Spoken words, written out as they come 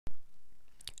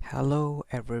Hello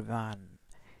everyone.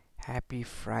 Happy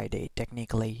Friday.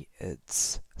 Technically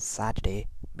it's Saturday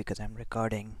because I'm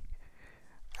recording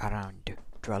around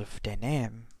 12:10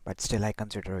 a.m. but still I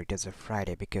consider it as a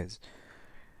Friday because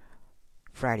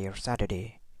Friday or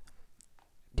Saturday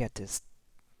they're just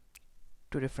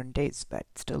two different days, but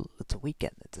still it's a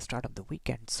weekend. It's the start of the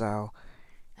weekend. So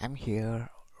I'm here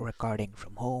recording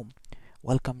from home.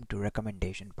 Welcome to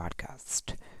Recommendation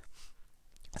Podcast.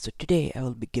 So today I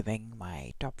will be giving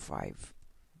my top 5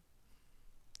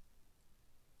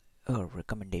 a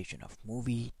recommendation of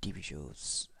movie, TV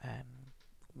shows, and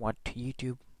what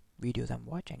YouTube videos I'm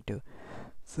watching too.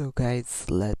 So, guys,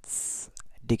 let's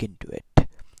dig into it.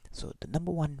 So, the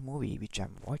number one movie which I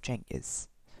watched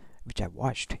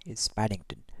is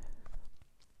Paddington.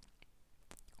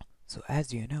 So,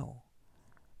 as you know,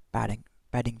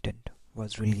 Paddington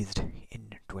was released in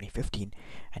 2015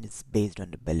 and it's based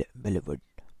on the beloved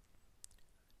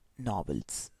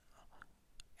novels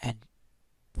and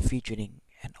featuring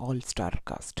an all-star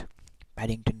cast.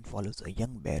 Paddington follows a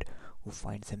young bear who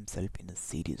finds himself in a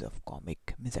series of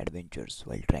comic misadventures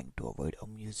while trying to avoid a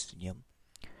museum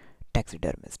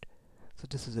taxidermist. So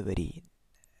this is a very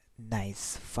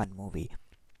nice, fun movie,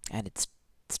 and it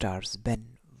stars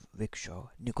Ben Whishaw,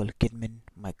 Nicole Kidman,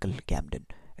 Michael Gambon.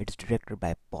 It's directed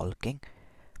by Paul King.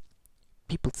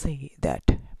 People say that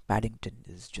Paddington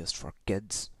is just for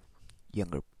kids,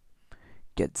 younger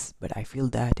kids, but I feel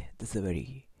that this is a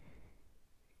very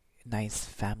nice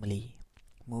family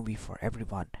movie for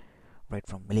everyone, right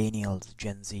from millennials,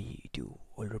 Gen Z to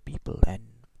older people, and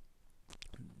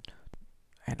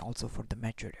also for the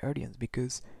matured audience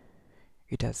because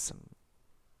it has some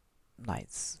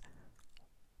nice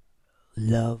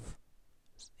love,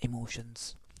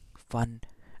 emotions, fun,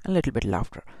 and a little bit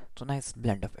laughter. So nice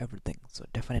blend of everything. So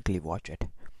definitely watch it.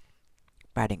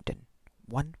 Paddington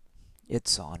 1.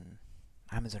 It's on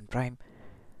Amazon Prime.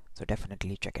 So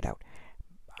definitely check it out.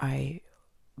 I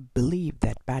believe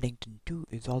that Paddington 2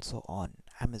 is also on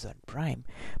Amazon Prime,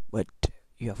 but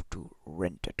you have to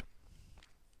rent it.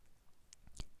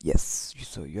 Yes,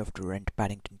 so you have to rent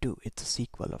Paddington 2. It's a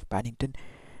sequel of Paddington,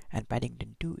 and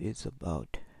Paddington 2 is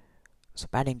about. So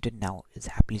Paddington now is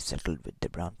happily settled with the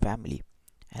Brown family,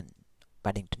 and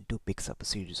Paddington 2 picks up a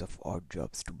series of odd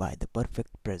jobs to buy the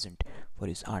perfect present for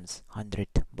his aunt's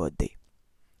 100th birthday.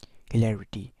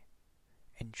 Hilarity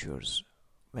ensures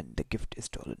when the gift is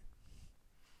stolen.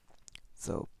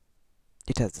 So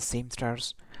it has the same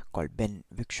stars called Ben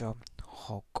Whishaw,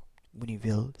 Hawk,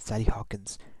 Bonneville, Sally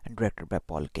Hawkins, and directed by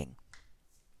Paul King.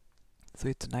 So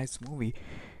it's a nice movie.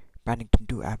 Paddington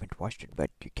 2, I haven't watched it,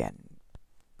 but you can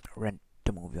rent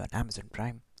the movie on Amazon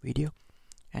Prime Video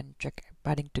and check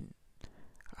Paddington.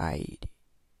 I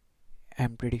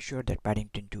am pretty sure that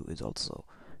Paddington 2 is also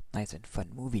nice and fun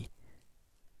movie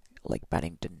like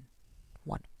Paddington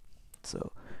 1.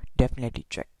 So definitely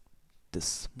check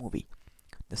this movie.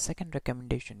 The second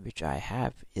recommendation which I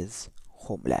have is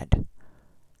Homeland.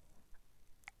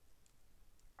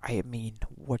 I mean,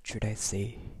 what should I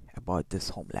say about this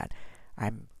Homeland?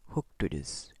 I'm hooked to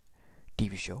this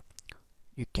TV show.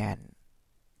 You can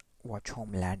watch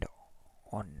Homeland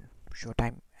on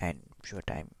Showtime, and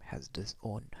Showtime has this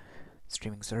own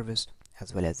streaming service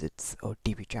as well as its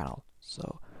TV channel.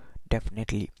 So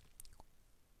definitely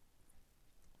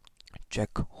check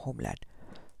Homeland.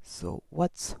 So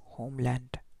what's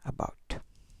Homeland about?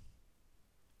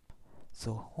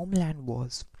 So Homeland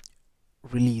was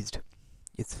released.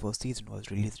 Its first season was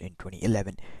released in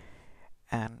 2011,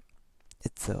 and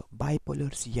it's a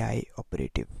bipolar CIA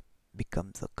operative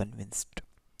becomes a convinced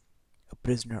a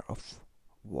prisoner of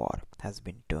war has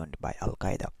been turned by Al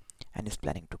Qaeda and is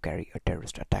planning to carry a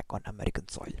terrorist attack on American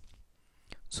soil.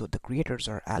 So the creators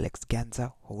are Alex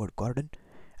Ganza, Howard Gordon,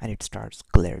 and it stars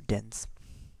Claire Danes.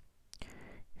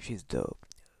 She's the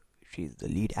she's the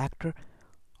lead actor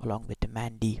along with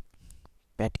Mandy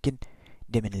Patinkin,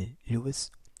 Damian Lewis,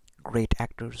 great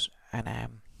actors,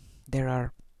 and there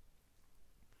are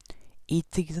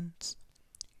 8 seasons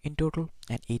in total,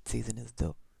 and 8th season is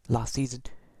the last season.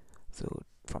 So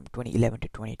from 2011 to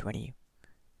 2020,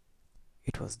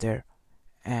 it was there,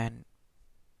 and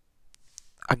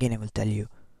again I will tell you,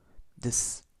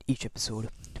 this each episode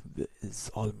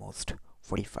is almost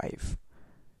 45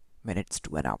 minutes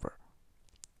to an hour.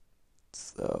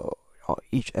 So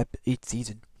each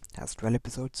season has 12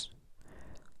 episodes,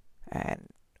 and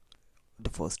the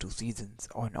first 2 seasons,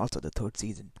 and also the third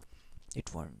season,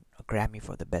 it won a Grammy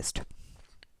for the best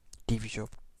TV show.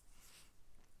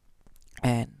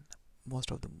 And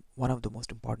one of the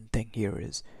most important thing here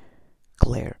is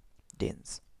Claire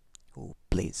Danes, who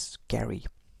plays Carrie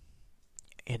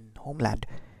in Homeland.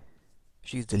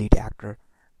 She's the lead actor,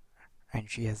 and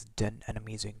she has done an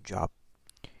amazing job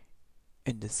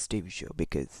in this TV show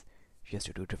because she has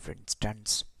to do different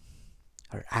stunts,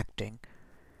 her acting,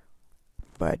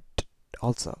 but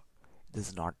also this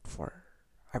is not for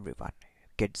everyone.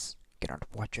 Kids cannot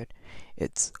watch it.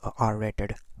 It's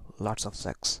R-rated, lots of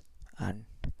sex and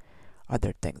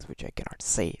other things which I cannot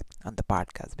say on the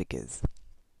podcast because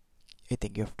I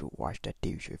think you have to watch that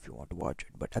TV show if you want to watch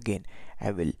it. But again,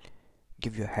 I will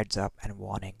give you a heads up and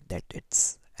warning that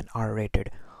it's an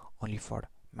R-rated only for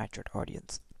matured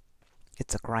audience.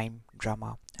 It's a crime,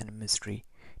 drama and mystery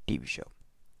TV show.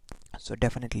 So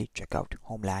definitely check out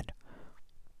Homeland.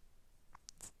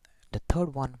 The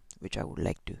third one which I would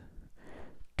like to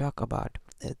talk about,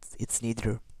 it's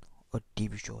neither a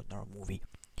TV show nor a movie.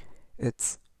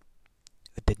 It's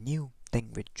the new thing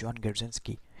which John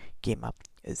Krasinski came up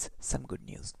is some good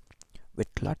news. With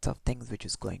lots of things which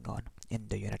is going on in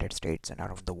the United States and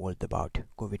around the world about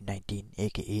COVID-19,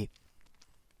 aka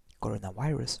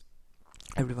coronavirus,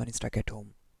 everyone is stuck at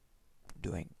home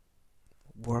doing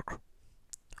work,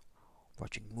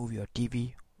 watching movie or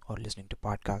TV, or listening to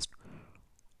podcast,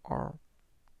 or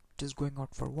just going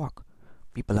out for a walk.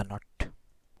 People are not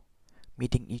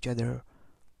meeting each other.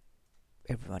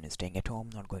 Everyone is staying at home,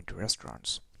 not going to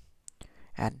restaurants,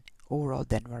 and overall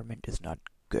the environment is not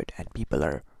good, and people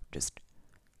are just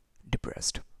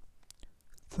depressed.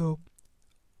 So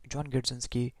John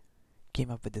Krasinski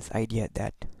came up with this idea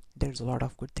that there's a lot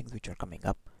of good things which are coming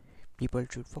up. People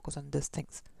should focus on these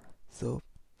things. So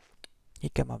he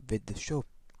came up with this show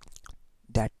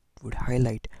that would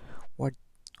highlight what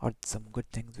are some good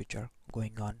things which are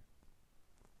going on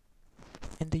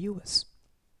in the US.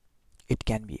 It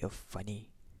can be a funny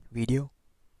video.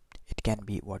 It can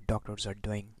be what doctors are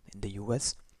doing in the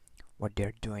US, what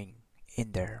they're doing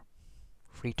in their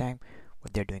free time,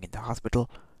 what they're doing in the hospital.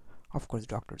 Of course,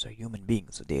 doctors are human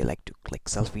beings, so they like to click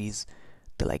selfies,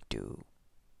 they like to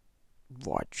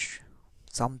watch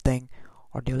something,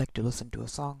 or they like to listen to a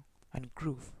song and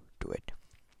groove to it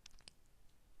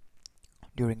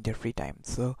during their free time.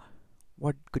 So,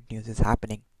 what good news is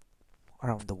happening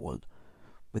around the world?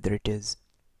 Whether it is,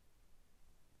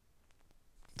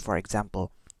 for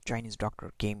example, Chinese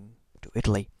doctor came to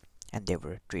Italy and they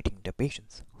were treating the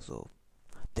patients. So,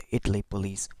 the Italy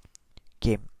police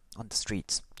came on the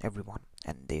streets, everyone,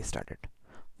 and they started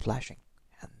flashing,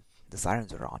 and the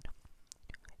sirens were on.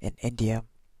 In India,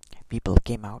 people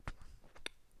came out,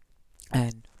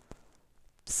 and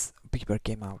people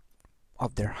came out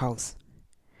of their house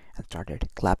and started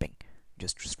clapping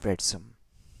just to spread some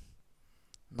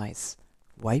nice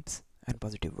vibes and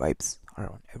positive vibes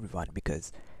around everyone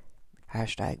because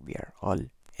hashtag we are all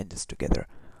in this together.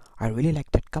 I really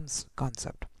like that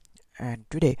concept, and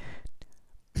today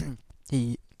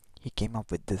he he came up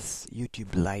with this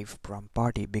YouTube live prom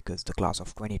party because the class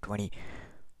of 2020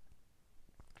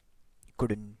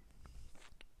 couldn't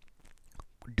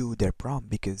do their prom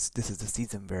because this is the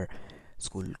season where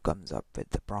school comes up with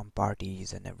the prom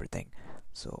parties and everything.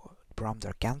 So proms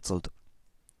are cancelled.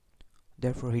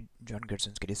 Therefore, John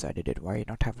Krasinski decided that why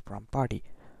not have a prom party?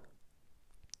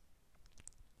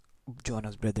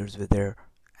 Jonas Brothers were there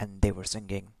and they were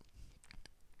singing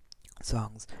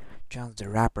songs. Chance the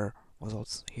Rapper was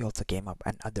also came up,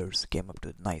 and others came up to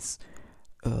a nice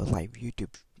live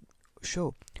YouTube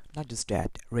show. Not just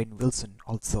that, Rainn Wilson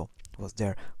also was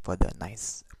there for the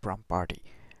nice prom party.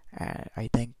 And I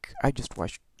think I just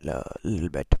watched a little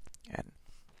bit,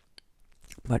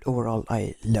 but overall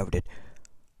I loved it.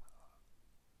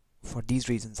 For these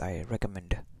reasons, I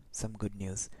recommend some good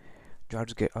news. John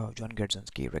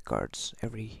Krasinski records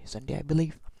every Sunday, I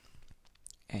believe,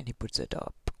 and he puts it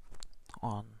up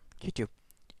on YouTube,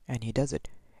 and he does it.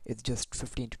 It's just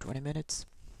 15 to 20 minutes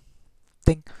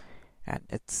thing, and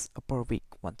it's a per week,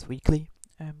 once weekly.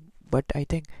 But I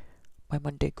think my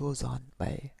Monday goes on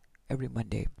by every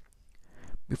Monday.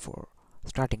 Before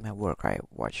starting my work, I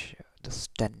watch this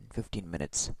 10-15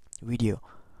 minutes video,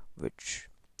 which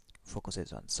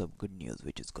focuses on some good news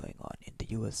which is going on in the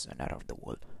US and around the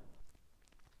world.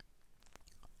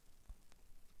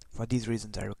 For these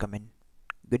reasons, I recommend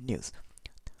good news.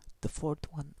 The fourth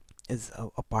one is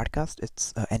a podcast.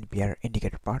 It's a NPR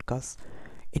Indicator podcast.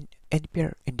 In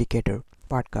NPR Indicator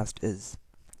podcast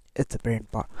it's a parent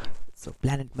so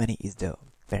Planet Money is the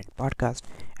parent podcast,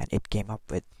 and it came up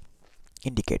with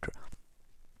Indicator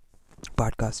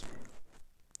podcast.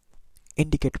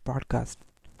 Indicator podcast.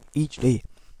 Each day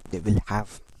they will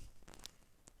have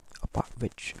a part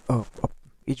which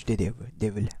each day they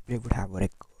would have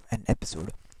an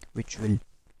episode which will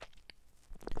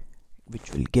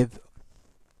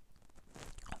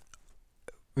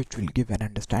give an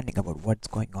understanding about what's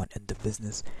going on in the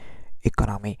business,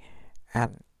 economy,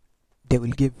 and they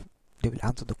will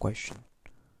answer the question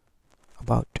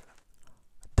about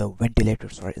the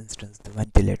ventilators. For instance, the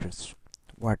ventilators,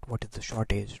 what is the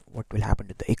shortage, what will happen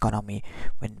to the economy,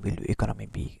 when will the economy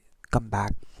be come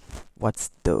back,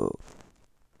 what's the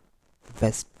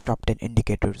best top 10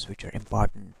 indicators which are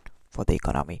important for the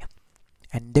economy.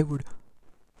 And they would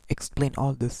explain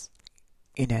all this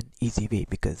in an easy way,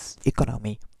 because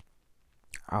economy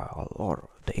or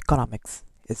the economics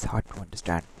is hard to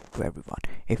understand to everyone.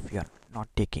 If you're not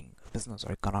taking business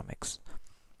or economics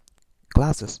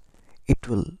classes, it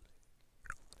will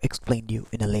explain to you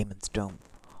in a layman's term,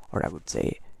 or I would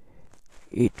say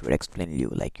it would explain to you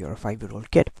like you're a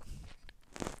 5-year-old kid.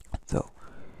 So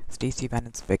Stacey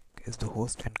Vanek is the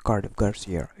host and Cardiff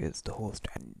Garcia is the host,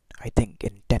 and I think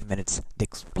in 10 minutes they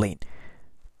explain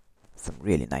some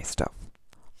really nice stuff.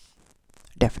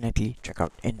 Definitely check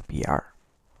out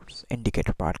NPR's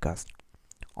Indicator Podcast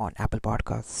on Apple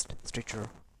Podcast, Stitcher,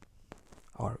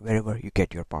 or wherever you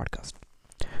get your podcast.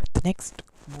 The next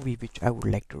movie which I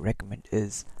would like to recommend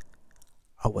is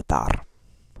Avatar.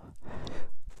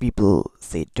 People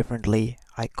say it differently.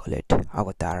 I call it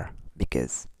Avatar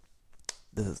because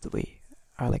this is the way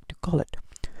I like to call it.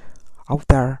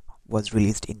 Avatar was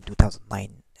released in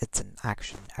 2009. It's an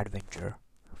action adventure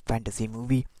fantasy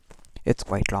movie. It's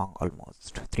quite long,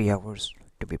 almost 3 hours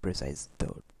to be precise.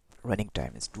 The running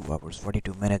time is 2 hours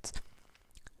 42 minutes.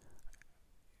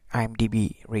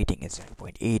 IMDb rating is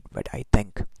 7.8, but I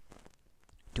think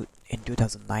in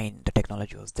 2009 the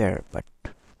technology was there, but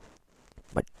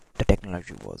the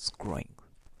technology was growing.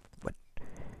 But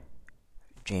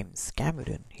James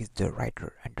Cameron, he's the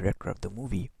writer and director of the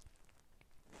movie,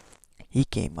 he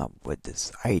came up with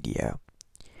this idea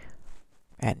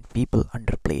and people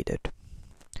underplayed it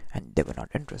and they were not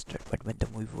interested. But when the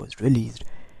movie was released,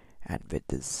 and with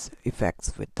this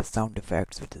effects, with the sound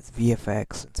effects, with this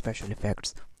VFX and special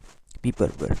effects, people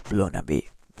were blown away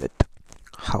with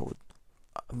how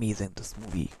amazing this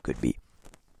movie could be,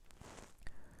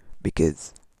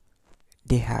 because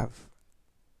they have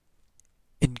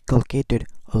inculcated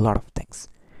a lot of things.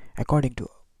 According to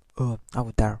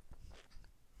Avatar,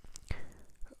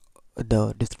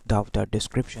 the Avatar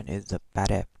description is a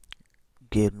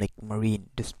paragalactic marine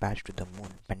dispatched to the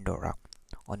moon Pandora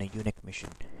on a unique mission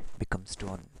becomes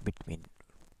torn between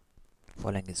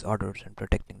following his orders and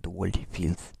protecting the world he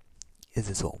feels is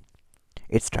his home.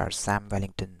 It stars Sam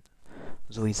Wellington,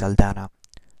 Zoe Saldana,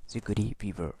 Sigourney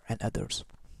Weaver, and others.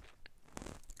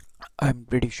 I'm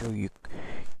pretty sure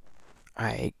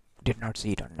I did not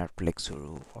see it on Netflix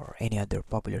or any other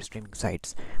popular streaming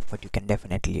sites, but you can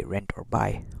definitely rent or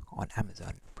buy on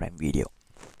Amazon Prime Video.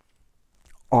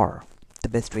 Or the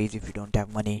best way is, if you don't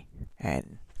have money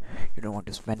and you don't want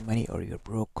to spend money, or you're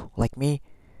broke like me,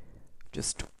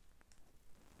 just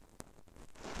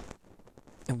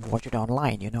watch it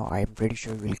online. I'm pretty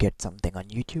sure you'll get something on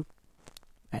YouTube.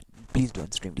 And please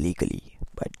don't stream legally,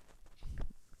 but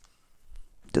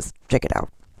just check it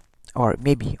out. Or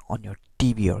maybe on your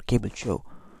TV or cable show,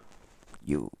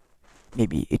 it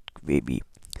may be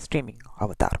streaming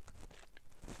Avatar.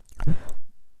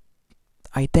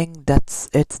 I think that's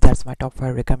it. That's my top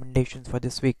 5 recommendations for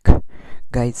this week.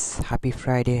 Guys, happy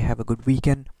Friday. Have a good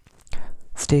weekend.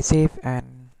 Stay safe,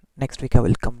 and next week I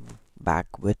will come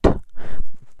back with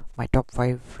my top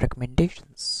 5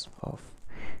 recommendations of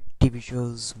TV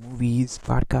shows, movies,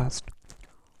 podcast,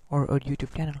 or a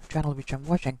YouTube channel which I'm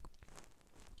watching.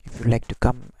 If you'd like to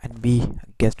come and be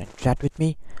a guest and chat with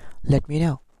me, let me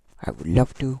know. I would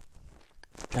love to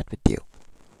chat with you.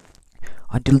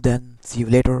 Until then, see you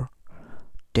later.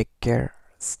 Take care.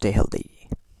 Stay healthy.